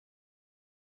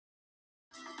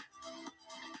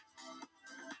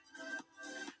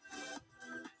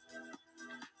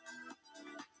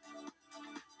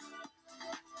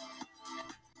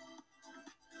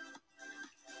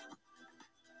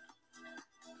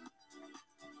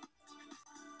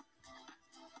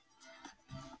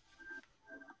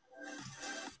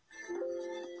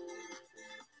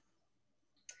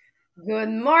Good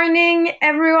morning,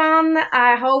 everyone.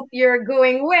 I hope you're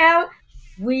going well.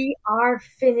 We are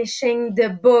finishing the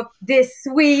book this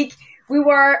week. We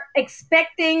were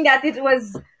expecting that it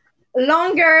was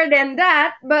longer than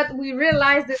that, but we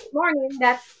realized this morning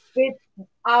that with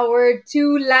our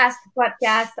two last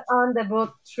podcasts on the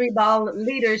book Tribal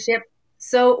Leadership,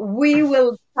 so we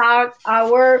will start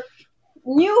our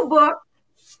new book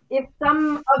if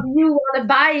some of you want to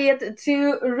buy it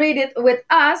to read it with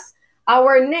us,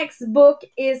 our next book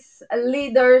is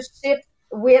Leadership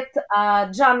with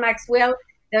John Maxwell.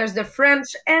 There's the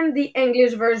French and the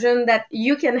English version that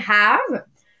you can have.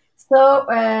 So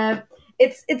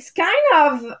it's kind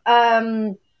of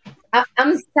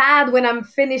I'm sad when I'm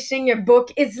finishing a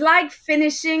book. It's like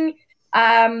finishing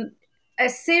um, a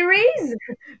series,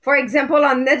 for example,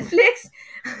 on Netflix.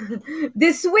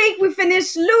 This week we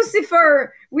finished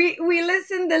Lucifer. We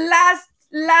listened the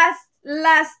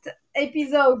last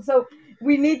episode. So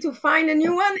we need to find a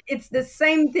new one. It's the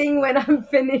same thing when I'm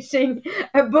finishing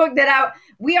a book that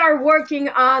we are working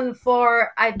on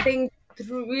for I think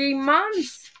 3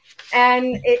 months,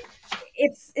 and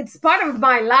it's part of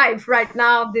my life right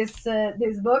now. This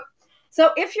book.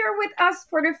 So if you're with us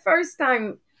for the first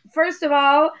time, first of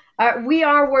all, we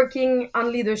are working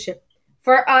on leadership.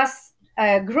 For us,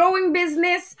 growing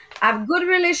business, have good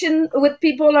relation with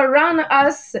people around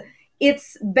us.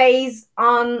 It's based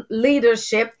on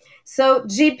leadership. So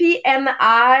GP and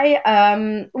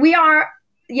I, we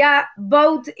are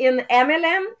both in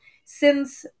MLM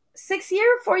since 6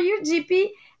 years for you, GP,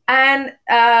 and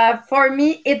for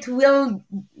me it will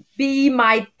be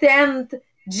my 10th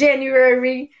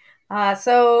January.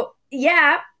 So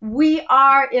yeah, we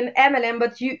are in MLM,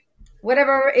 but you,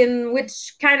 whatever in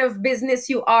which kind of business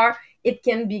you are, it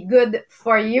can be good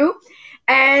for you.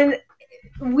 And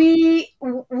we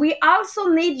also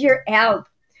need your help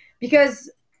because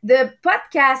the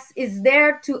podcast is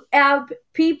there to help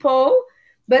people,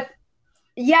 but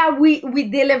yeah, we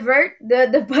delivered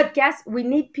the podcast. We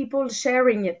need people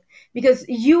sharing it because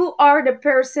you are the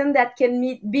person that can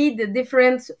be the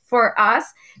difference for us.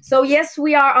 So yes,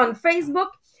 we are on Facebook,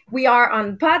 we are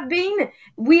on Podbean,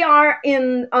 we are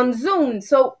in on Zoom,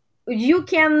 so you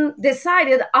can decide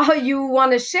it how you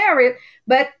want to share it,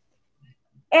 but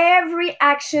every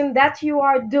action that you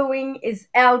are doing is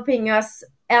helping us,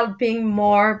 helping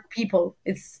more people.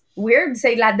 It's weird to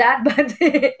say like that, but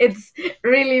it's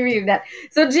really weird that.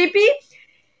 So GP,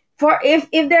 for if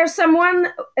there's someone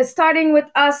starting with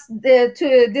us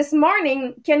to this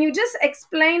morning, can you just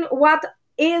explain what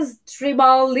is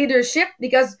tribal leadership?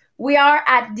 Because we are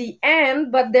at the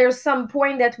end, but there's some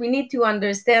point that we need to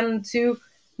understand to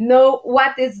know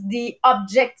what is the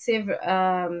objective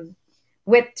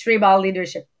with tribal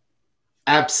leadership.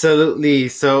 Absolutely.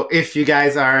 So if you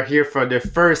guys are here for the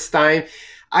first time,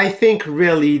 I think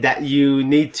really that you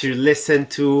need to listen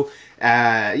to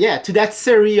that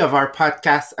series of our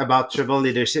podcast about tribal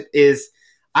leadership. Is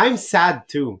I'm sad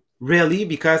too, really,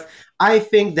 because I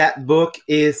think that book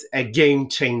is a game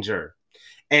changer.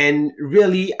 And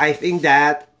really, I think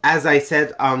that, as I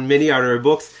said on many other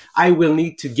books, I will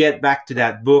need to get back to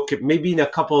that book maybe in a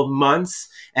couple of months,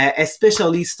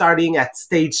 especially starting at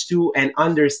stage 2 and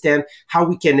understand how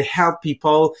we can help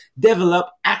people develop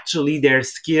actually their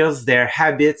skills, their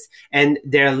habits, and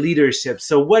their leadership.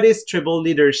 So, what is tribal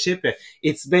leadership?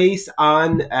 It's based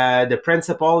on the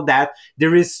principle that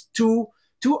there is two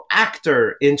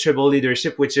actor in tribal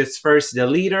leadership, which is first the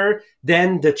leader,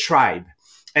 then the tribe.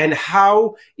 And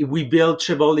how we build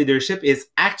tribal leadership is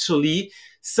actually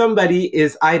somebody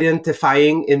is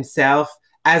identifying himself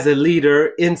as a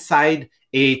leader inside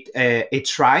a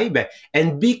tribe,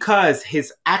 and because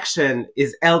his action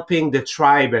is helping the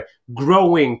tribe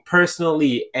growing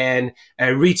personally and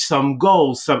reach some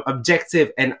goals, some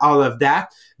objective, and all of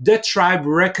that, the tribe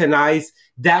recognize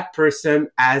that person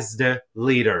as the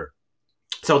leader.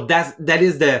 So that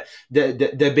is the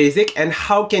basic. And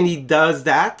how can he does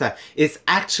that? Is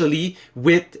actually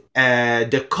with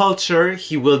the culture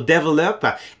he will develop.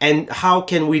 And how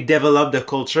can we develop the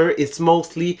culture? It's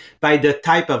mostly by the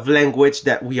type of language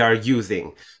that we are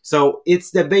using. So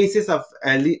it's the basis of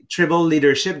tribal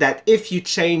leadership, that if you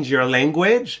change your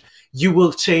language, you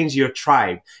will change your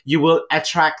tribe. You will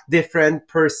attract different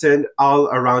person all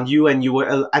around you, and you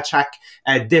will attract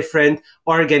a different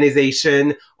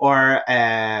organization or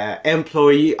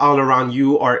employee all around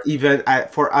you, or even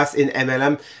for us in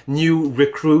MLM, new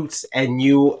recruits and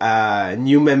new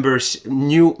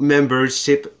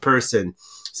membership person.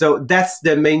 So that's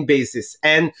the main basis.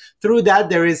 And through that,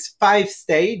 there is 5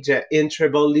 stage in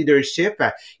tribal leadership.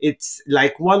 It's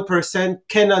like one person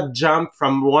cannot jump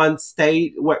from one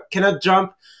stage, cannot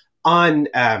jump on,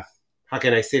 how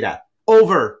can I say that?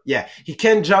 over. Yeah, he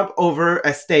can jump over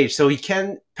a stage, so he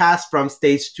can pass from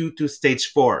stage 2 to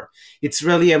stage 4. It's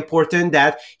really important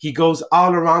that he goes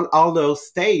all around all those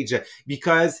stages,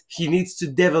 because he needs to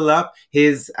develop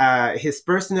his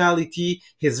personality,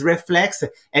 his reflex.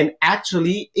 And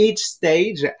actually each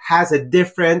stage has a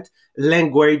different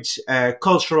language,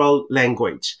 cultural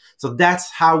language. So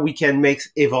that's how we can make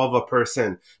evolve a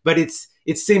person. But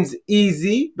it seems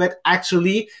easy, but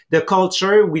actually the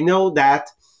culture, we know that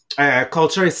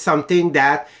culture is something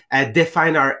that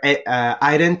define our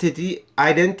identity.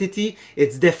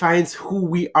 It defines who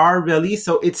we are really.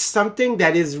 So it's something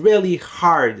that is really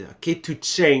hard, okay, to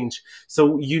change.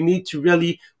 So you need to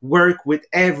really work with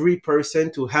every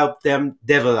person to help them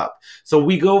develop. So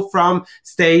we go from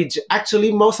stage,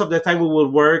 actually most of the time we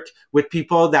will work with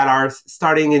people that are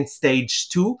starting in stage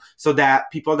 2, so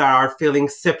that people that are feeling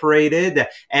separated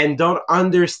and don't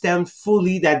understand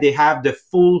fully that they have the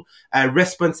full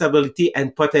responsibility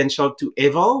and potential to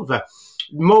evolve.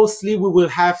 Mostly we will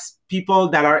have people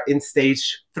that are in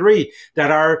stage 3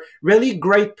 that are really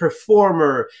great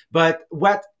performer, but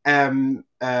what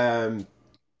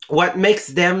makes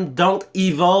them don't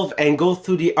evolve and go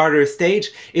through the other stage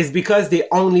is because they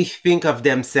only think of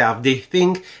themselves. They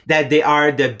think that they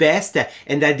are the best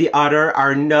and that the other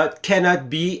are not, cannot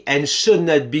be and should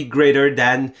not be greater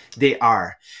than they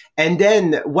are. And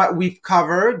then what we've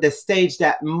covered, the stage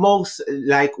that most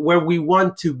like where we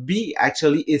want to be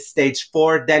actually is stage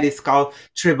 4. That is called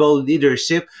tribal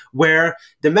leadership, where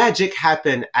the magic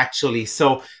happen actually.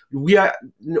 So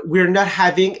we're not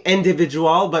having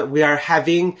individual, but we are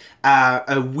having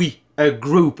a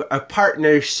group, a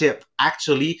partnership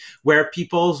actually, where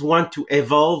peoples want to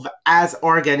evolve as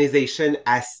organization,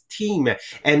 as team.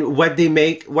 And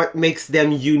what makes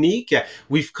them unique,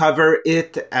 we've covered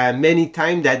it many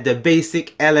times, that the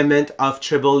basic element of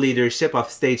tribal leadership of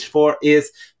stage 4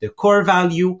 is the core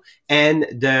value and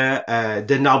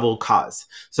the noble cause.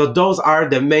 So those are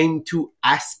the main two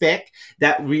aspects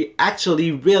that we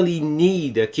actually really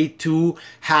need, okay, to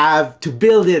have to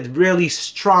build it really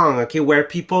strong, okay, where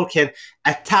people can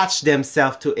attach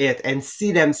themselves to it and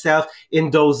see themselves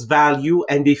in those value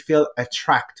and they feel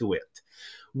attracted to it.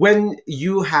 When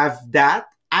you have that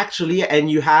actually,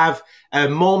 and you have a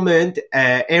moment,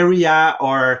 area,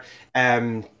 or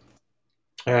um,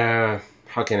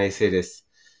 how can I say this?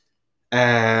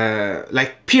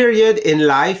 Like period in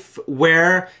life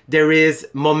where there is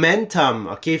momentum.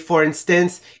 Okay, for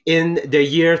instance, in the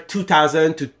year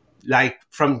 2000 to like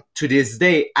from to this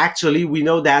day, actually, we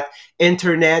know that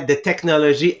internet, the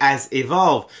technology has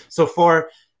evolved. So for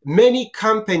many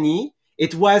company,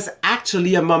 it was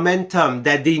actually a momentum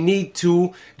that they need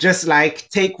to just like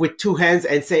take with two hands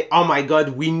and say, oh my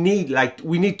God, we need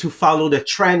to follow the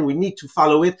trend. We need to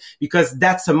follow it because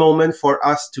that's a moment for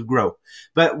us to grow.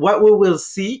 But what we will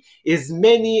see is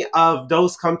many of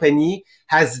those companies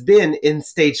has been in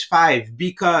stage 5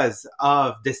 because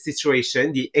of the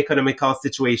situation, the economical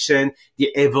situation,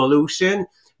 the evolution,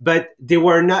 but they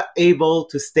were not able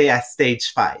to stay at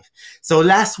stage 5. So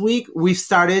last week we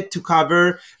started to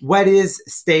cover what is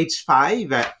stage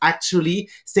 5. Actually,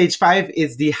 stage 5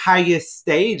 is the highest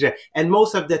stage, and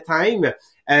most of the time,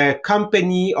 a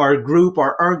company or group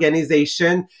or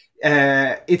organization,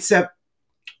 it's a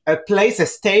place, a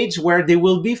stage where they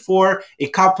will be for a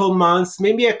couple months,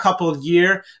 maybe a couple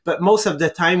year, but most of the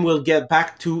time we'll get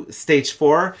back to stage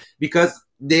 4 because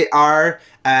they are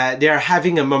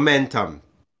having a momentum.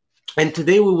 And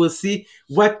today we will see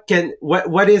what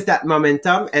is that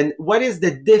momentum and what is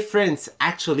the difference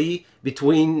actually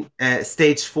between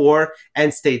stage 4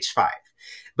 and stage 5.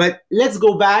 But let's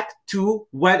go back to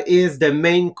what is the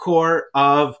main core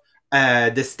of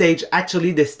the stage,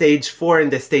 actually the stage 4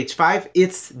 and the stage 5.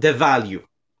 It's the value.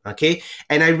 Okay.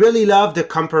 And I really love the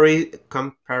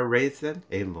comparison.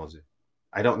 Eh, mon Dieu.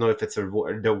 I don't know if it's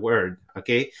the word.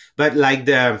 Okay. But like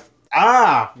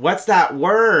what's that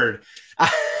word?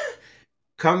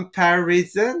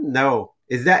 Comparison? No.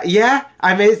 Is that, yeah?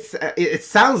 I mean, it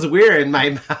sounds weird in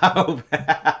my mouth.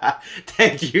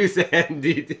 Thank you,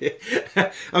 Sandy.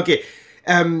 Okay.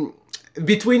 Um,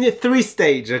 Between the three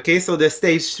stage, okay? So the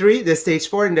stage 3, the stage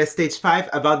 4, and the stage 5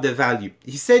 about the value.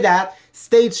 He said that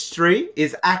stage 3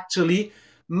 is actually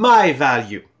my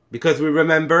value. Because we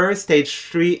remember stage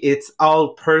 3, it's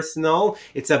all personal.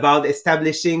 It's about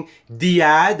establishing the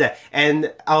ad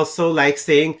and also like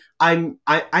saying, I'm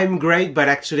great, but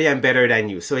actually I'm better than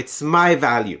you. So it's my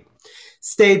value.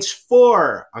 Stage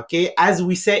 4, okay, as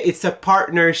we say, it's a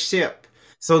partnership.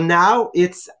 So now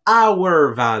it's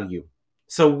our value.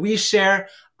 So we share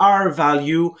our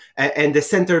value, and the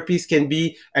centerpiece can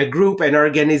be a group, an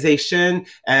organization,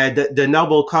 the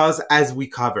noble cause as we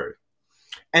covered.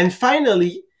 And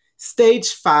finally,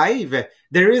 stage 5,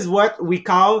 there is what we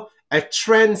call a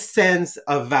transcends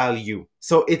of value.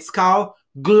 So it's called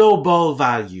global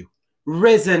value,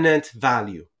 resonant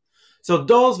value. So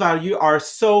those values are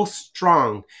so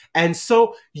strong and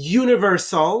so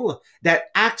universal that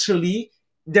actually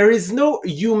there is no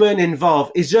human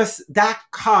involved. It's just that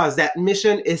cause, that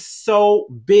mission is so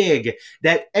big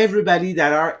that everybody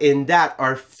that are in that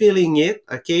are feeling it,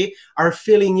 okay, are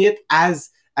feeling it as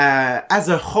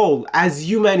a whole, as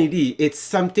humanity. It's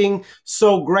something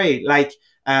so great. Like,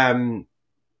 do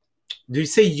you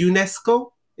say UNESCO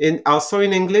in also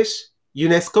in English?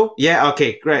 UNESCO? Yeah,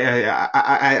 okay, great.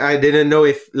 I didn't know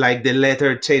if like the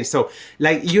letter changed. So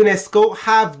like UNESCO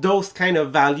have those kind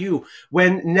of value.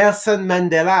 When Nelson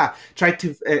Mandela tried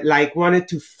to like wanted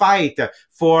to fight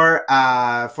for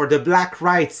the black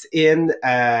rights in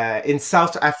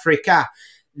South Africa,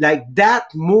 like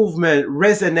that movement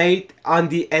resonate on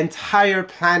the entire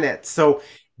planet. So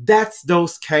that's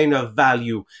those kind of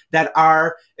value that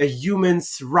are a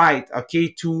human's right, okay,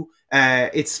 to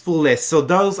its fullest. So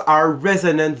those are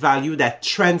resonant value that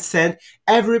transcend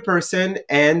every person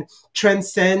and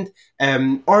transcend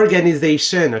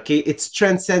organization, okay. It's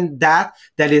transcend that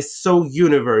is so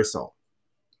universal.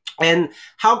 And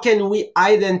how can we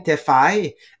identify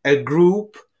a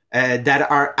group that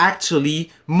are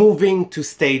actually moving to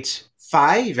stage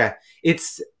 5?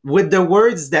 It's with the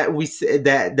words that we say,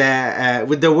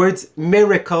 with the words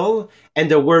miracle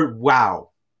and the word wow.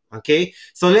 Okay,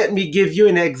 so let me give you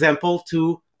an example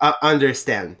to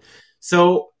understand.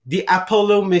 So the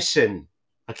Apollo mission,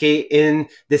 okay, in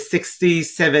the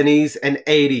 60s, 70s, and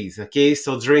 80s. Okay,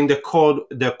 so during the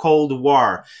Cold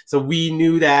War, so we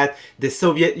knew that the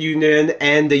Soviet Union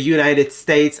and the United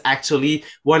States actually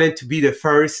wanted to be the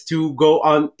first to go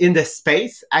on in the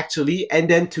space, actually, and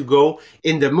then to go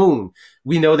in the moon.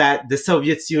 We know that the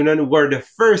Soviet Union were the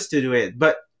first to do it,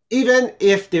 but even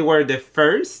if they were the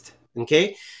first,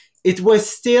 okay, it was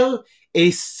still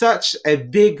such a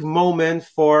big moment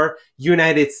for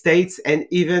United States and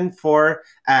even for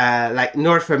like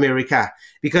North America,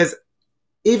 because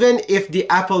even if the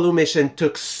Apollo mission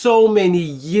took so many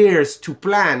years to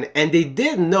plan, and they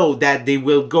did know that they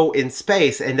will go in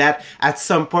space and that at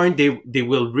some point they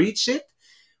will reach it,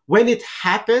 when it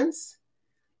happens,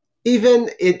 even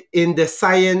in the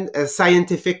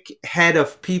scientific head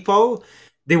of people,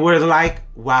 they were like,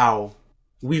 wow,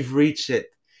 we've reached it.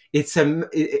 It's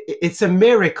a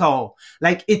miracle.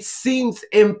 Like, it seems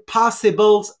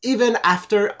impossible even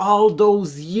after all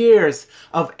those years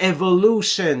of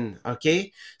evolution.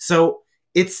 Okay, so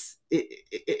it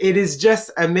is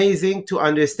just amazing to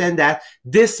understand that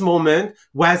this moment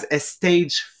was a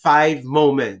stage 5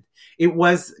 moment. It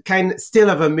was kind of still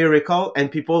of a miracle, and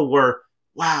people were,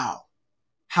 wow,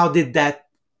 how did that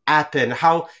happen?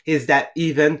 How is that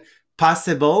even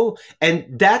possible? And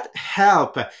that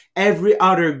helped every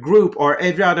other group or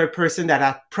every other person that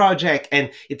had project,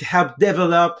 and it helped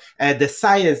develop the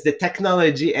science, the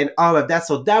technology, and all of that.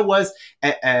 So that was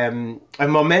a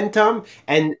momentum,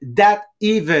 and that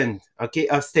event, okay,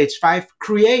 of stage 5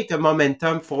 create a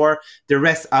momentum for the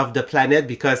rest of the planet,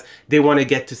 because they want to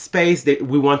get to space.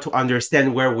 We want to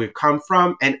understand where we come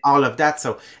from and all of that.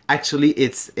 So actually,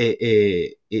 it's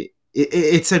a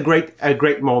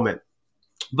great moment.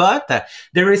 But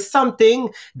there is something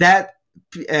that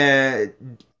uh,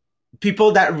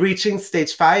 people that reaching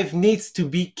stage 5 needs to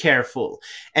be careful.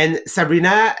 And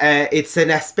Sabrina, it's an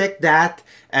aspect that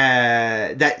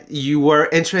you were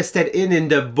interested in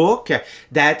the book,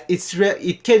 that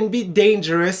it can be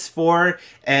dangerous for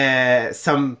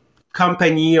some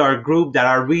company or group that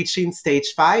are reaching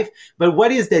stage 5. But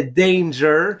what is the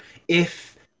danger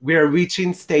if we're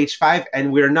reaching stage 5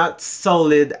 and we're not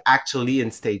solid actually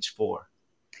in stage 4?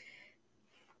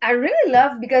 I really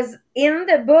love because in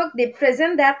the book they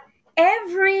present that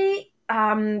every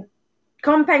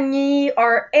company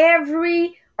or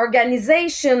every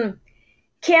organization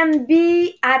can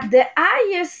be at the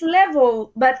highest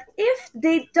level, but if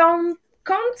they don't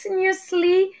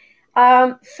continuously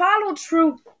follow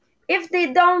through, if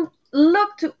they don't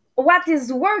look to what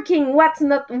is working, what's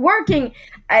not working,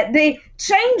 they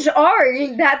change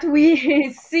oil that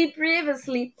we see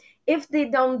previously. If they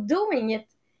don't doing it,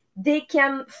 they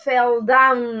can fall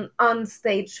down on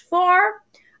stage 4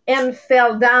 and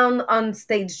fell down on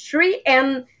stage 3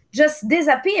 and just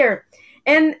disappear.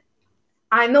 And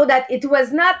I know that it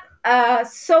was not a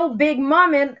so big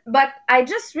moment, but I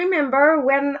just remember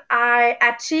when I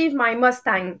achieved my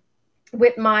Mustang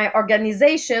with my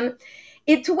organization.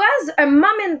 It was a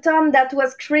momentum that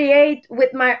was created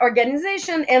with my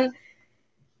organization, and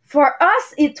for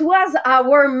us, it was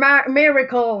our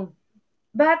miracle.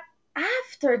 But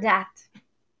after that,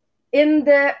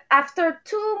 after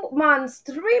 2 months,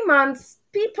 3 months,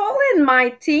 people in my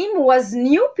team was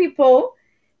new people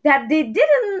that they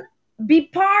didn't be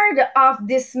part of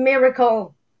this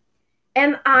miracle.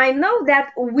 And I know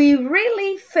that we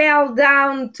really fell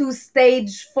down to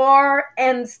stage 4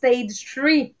 and stage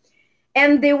 3.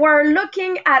 And they were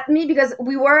looking at me because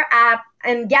we were at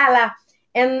an gala.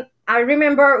 And I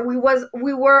remember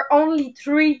we were only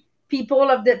 3 people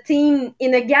of the team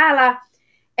in a gala.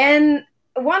 And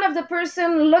one of the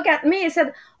person looked at me and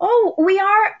said, "Oh, we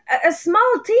are a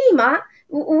small team, huh?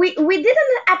 We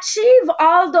didn't achieve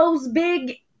all those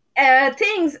big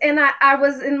things." And I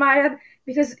was in my head,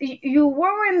 because you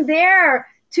weren't there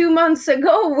 2 months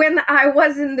ago when I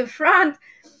was in the front.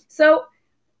 So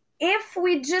if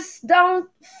we just don't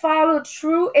follow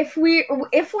through, if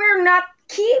we're not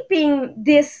keeping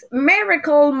this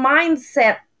miracle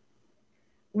mindset,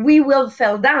 we will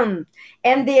fall down.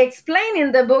 And they explain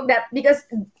in the book that because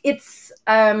it's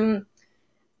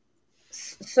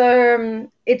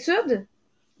etude,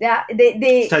 yeah,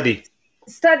 they Study.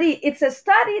 study. It's a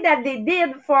study that they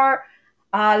did for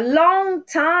a long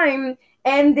time,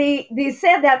 and they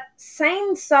said that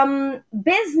saying some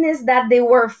business that they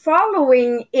were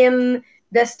following in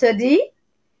the study,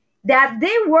 that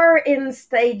they were in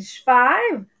stage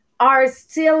 5, are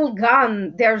still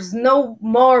gone. There's no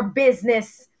more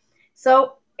business.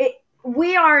 So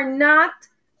we are not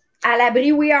à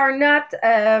l'abri. We are not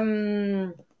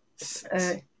uh,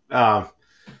 Um,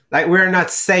 like we're not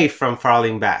safe from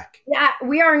falling back. yeah,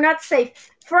 we are not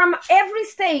safe from every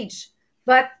stage.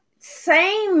 But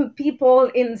same people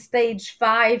in stage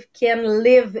 5 can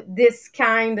live this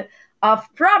kind of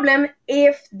problem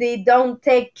if they don't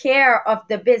take care of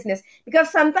the business. Because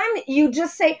sometimes you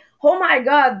just say, "Oh my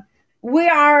God, we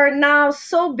are now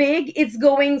so big, it's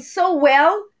going so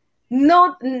well,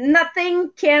 no, nothing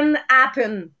can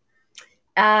happen."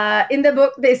 In the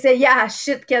book they say, yeah,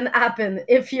 shit can happen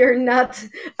if you're not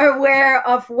aware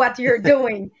of what you're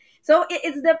doing. So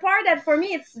it's the part that for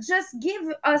me, it's just give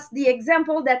us the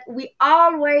example that we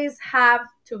always have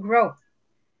to grow.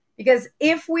 Because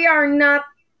if we are not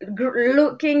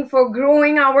looking for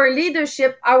growing our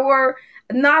leadership, our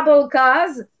noble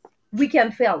cause, we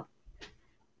can fail.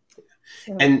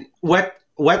 So, And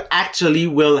what actually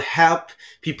will help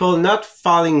people not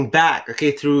falling back,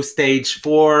 okay, through stage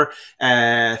 4,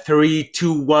 3,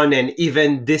 2, 1, and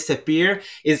even disappear,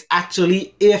 is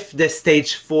actually if the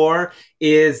stage 4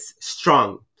 is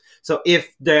strong. So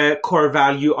if the core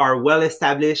value are well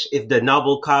established, if the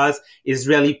noble cause is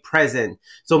really present.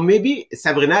 So maybe,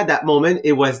 Sabrina, at that moment,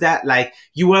 it was that like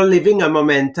you were living a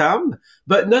momentum,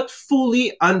 but not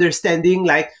fully understanding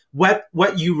like what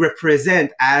you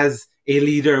represent as a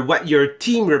leader, what your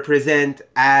team represent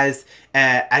as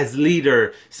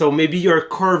leader. So maybe your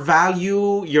core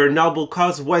value, your noble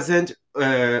cause wasn't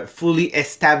fully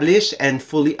established and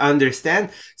fully understand.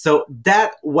 So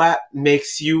that what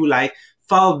makes you like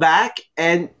fall back,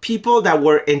 and people that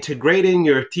were integrating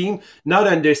your team not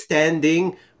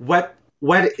understanding what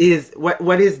is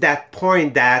that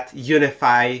point that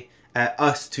unify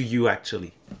us to you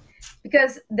actually.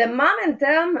 because the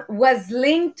momentum was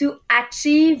linked to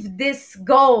achieve this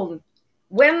goal.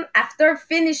 When after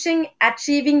finishing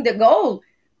achieving the goal,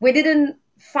 we didn't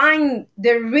find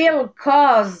the real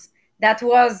cause that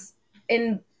was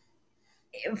in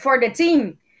for the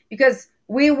team, because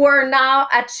we were now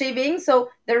achieving. So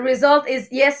the result is,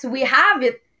 yes, we have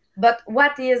it, but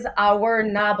what is our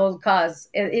noble cause?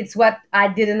 It's what I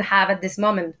didn't have at this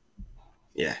moment.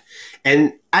 Yeah.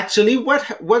 And actually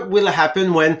what will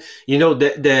happen when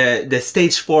the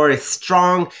stage 4 is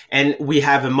strong and we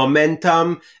have a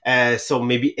momentum, so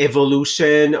maybe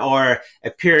evolution or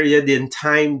a period in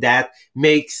time that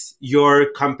makes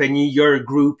your company, your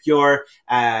group, your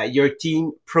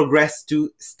team progress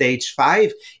to stage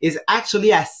 5, is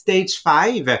actually at stage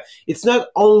 5 it's not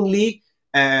only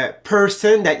a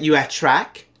person that you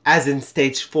attract as in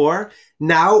stage 4.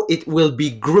 Now it will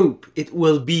be group, it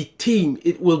will be team,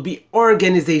 it will be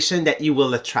organization that you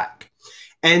will attract.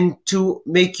 And to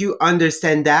make you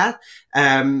understand that,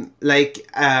 I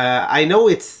know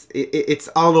it's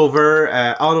all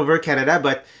over Canada,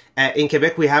 but in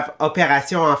Quebec we have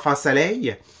Opération Enfant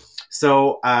Soleil.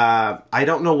 So I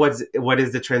don't know what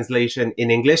is the translation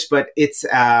in English, but it's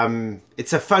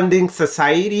a funding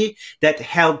society that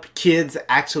help kids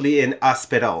actually in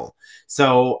hospital.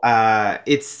 So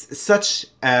it's such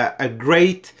a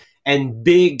great and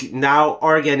big now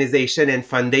organization and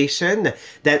foundation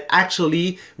that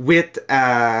actually with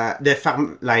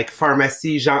like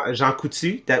pharmacy Jean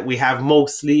Coutu that we have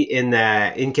mostly in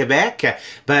Quebec,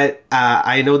 but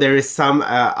I know there is some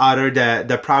other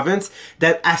the province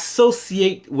that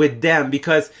associate with them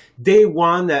because they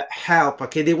want to help.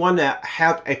 Okay, they want to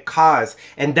help a cause,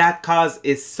 and that cause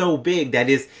is so big that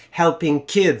is helping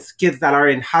kids that are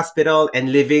in hospital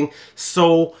and living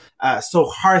so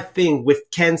hard thing with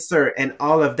cancer and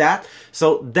all of that.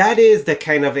 So that is the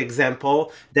kind of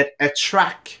example that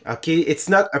attract. Okay, it's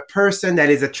not a person that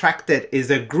is attracted,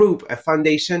 is a group, a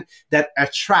foundation that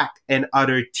attract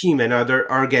another team, another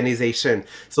organization.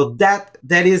 So that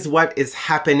is what is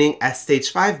happening at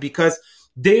stage 5, because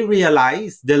they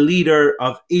realize, the leader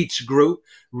of each group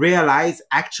realize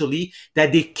actually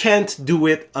that they can't do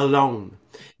it alone.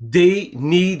 They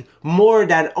need more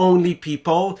than only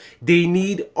people. They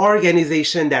need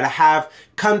organization that have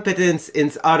competence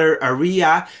in other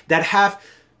area, that have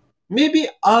maybe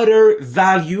other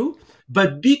value,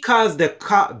 but because the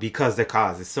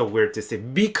cause is so weird to say,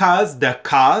 because the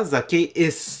cause, okay,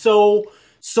 is so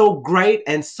great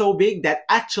and so big that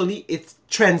actually it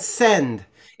transcend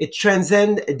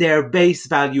their base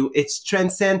value, it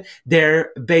transcend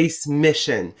their base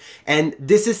mission. And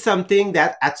this is something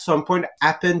that at some point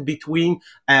happened between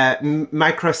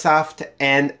Microsoft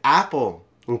and Apple,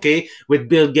 okay, with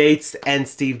Bill Gates and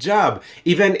Steve Jobs.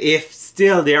 Even if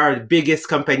still they are the biggest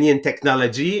company in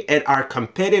technology and our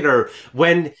competitor,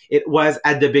 when it was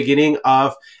at the beginning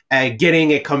of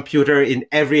getting a computer in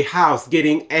every house,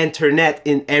 getting internet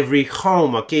in every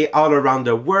home, okay, all around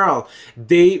the world,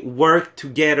 they work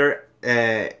together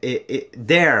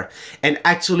there. And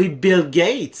actually Bill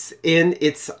Gates in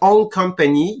its own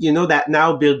company, you know that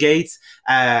now Bill Gates,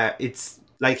 it's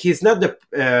like he's not the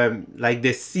like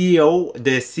the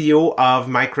CEO of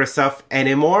Microsoft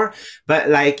anymore, but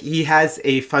like he has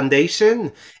a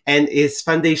foundation, and his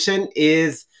foundation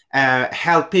is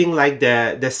helping like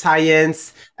the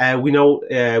science, we know,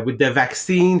 with the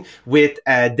vaccine, with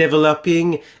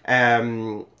developing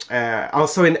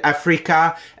also in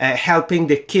Africa, helping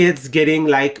the kids getting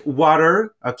like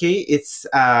water. Okay, it's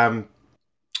well,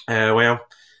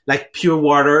 like pure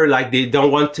water, like they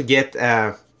don't want to get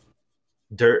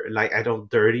dirt, like I don't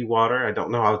dirty water, I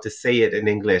don't know how to say it in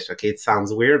English. Okay, it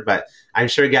sounds weird, but I'm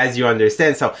sure guys you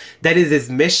understand. So that is his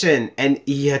mission, and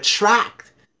he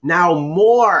attract now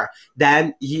more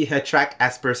than he attract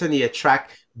as person, he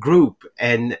attract group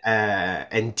and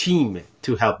team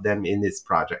to help them in this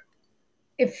project.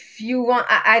 If you want,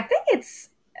 I think it's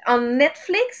on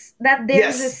Netflix that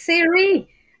there's a Yes. series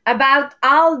about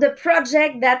all the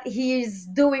project that he's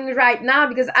doing right now,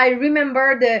 because I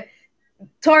remember the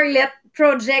toilet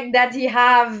project that he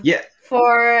have Yeah.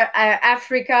 for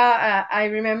Africa. I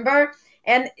remember.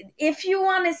 And if you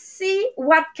want to see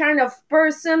what kind of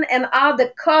person and how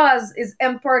the cause is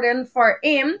important for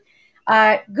him,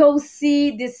 go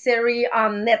see this series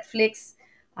on Netflix,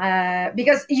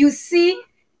 because you see,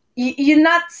 you're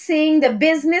not seeing the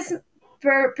business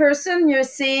person, you're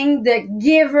seeing the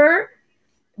giver,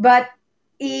 but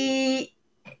he,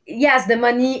 yes, the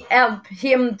money helped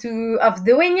him to of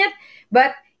doing it,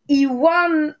 but he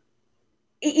won.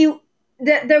 He,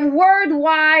 the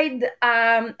worldwide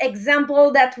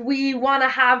example that we want to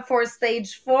have for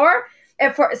stage 4,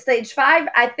 for stage 5,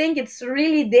 I think it's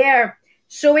really there,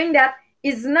 showing that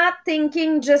he's not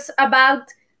thinking just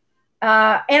about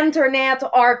internet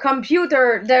or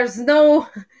computer. There's nothing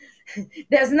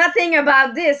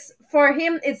about this for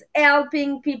him. It's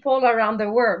helping people around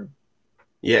the world.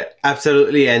 Yeah,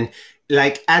 absolutely. And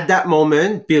like at that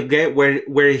moment, Bill Gates,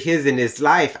 where he is in his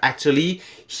life, actually,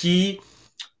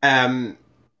 um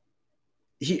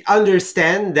he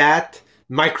understand that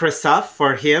Microsoft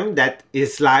for him, that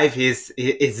his life, his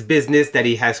business that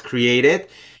he has created,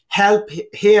 help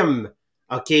him,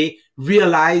 okay,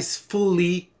 realize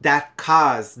fully that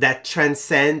cause that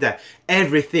transcend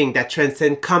everything, that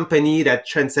transcend company, that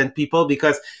transcend people,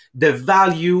 because the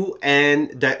value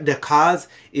and the cause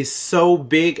is so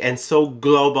big and so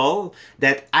global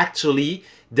that actually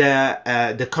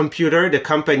the computer, the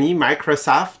company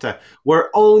Microsoft, were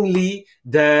only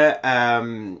the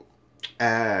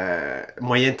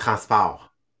moyen de transport.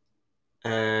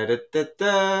 Da, da,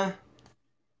 da.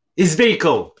 His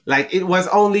vehicle, like it was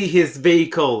only his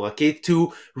vehicle, okay,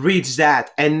 to reach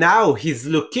that. And now he's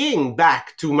looking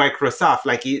back to Microsoft,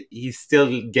 like he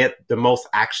still get the most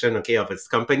action, okay, of his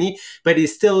company, but he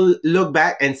still look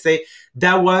back and say,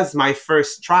 that was my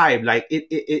first tribe, like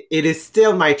it is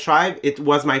still my tribe, it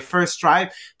was my first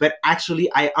tribe, but actually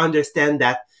I understand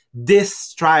that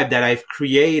this tribe that I've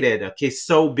created, okay,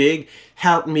 so big,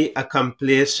 helped me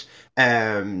accomplish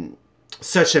um,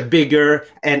 such a bigger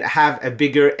and have a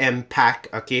bigger impact,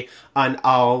 okay, on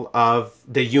all of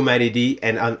the humanity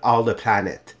and on all the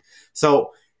planet.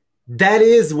 So that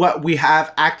is what we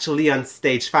have actually on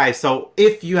stage 5. So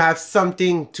if you have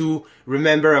something to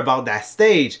remember about that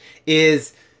stage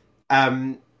is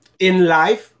um, in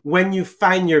life, when you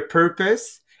find your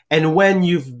purpose and when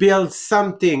you've built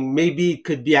something, maybe it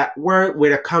could be at work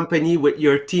with a company, with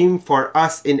your team, for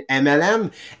us in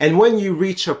MLM, and when you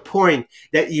reach a point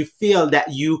that you feel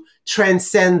that you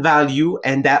transcend value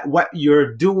and that what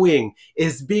you're doing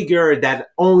is bigger than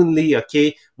only,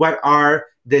 okay, what are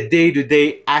the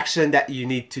day-to-day action that you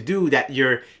need to do, that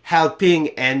you're helping,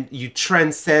 and you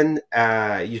transcend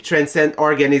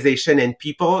organization and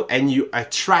people, and you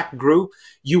attract group,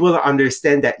 you will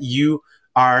understand that you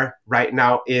are right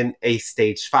now in a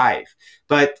stage 5.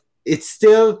 But it's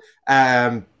still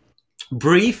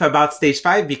brief about stage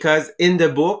 5 because in the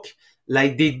book,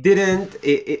 like, they didn't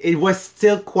it was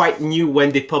still quite new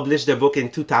when they published the book in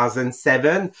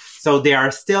 2007, so they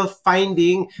are still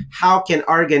finding how can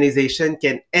organization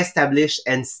can establish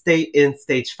and stay in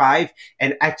stage 5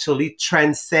 and actually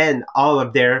transcend all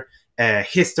of their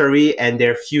history and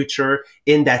their future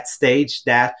in that stage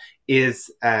that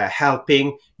is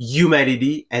helping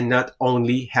humanity and not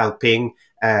only helping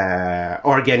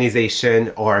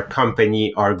organization or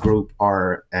company or group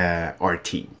or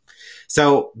team.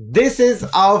 So this is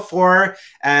all for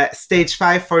stage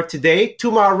 5 for today.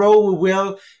 Tomorrow we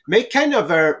will make kind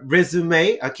of a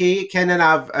resume, okay, kind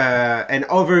of an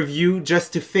overview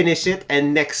just to finish it,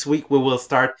 and next week we will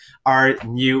start our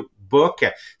new book.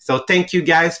 So thank you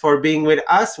guys for being with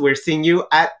us. We're seeing you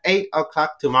at 8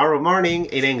 o'clock tomorrow morning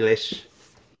in English.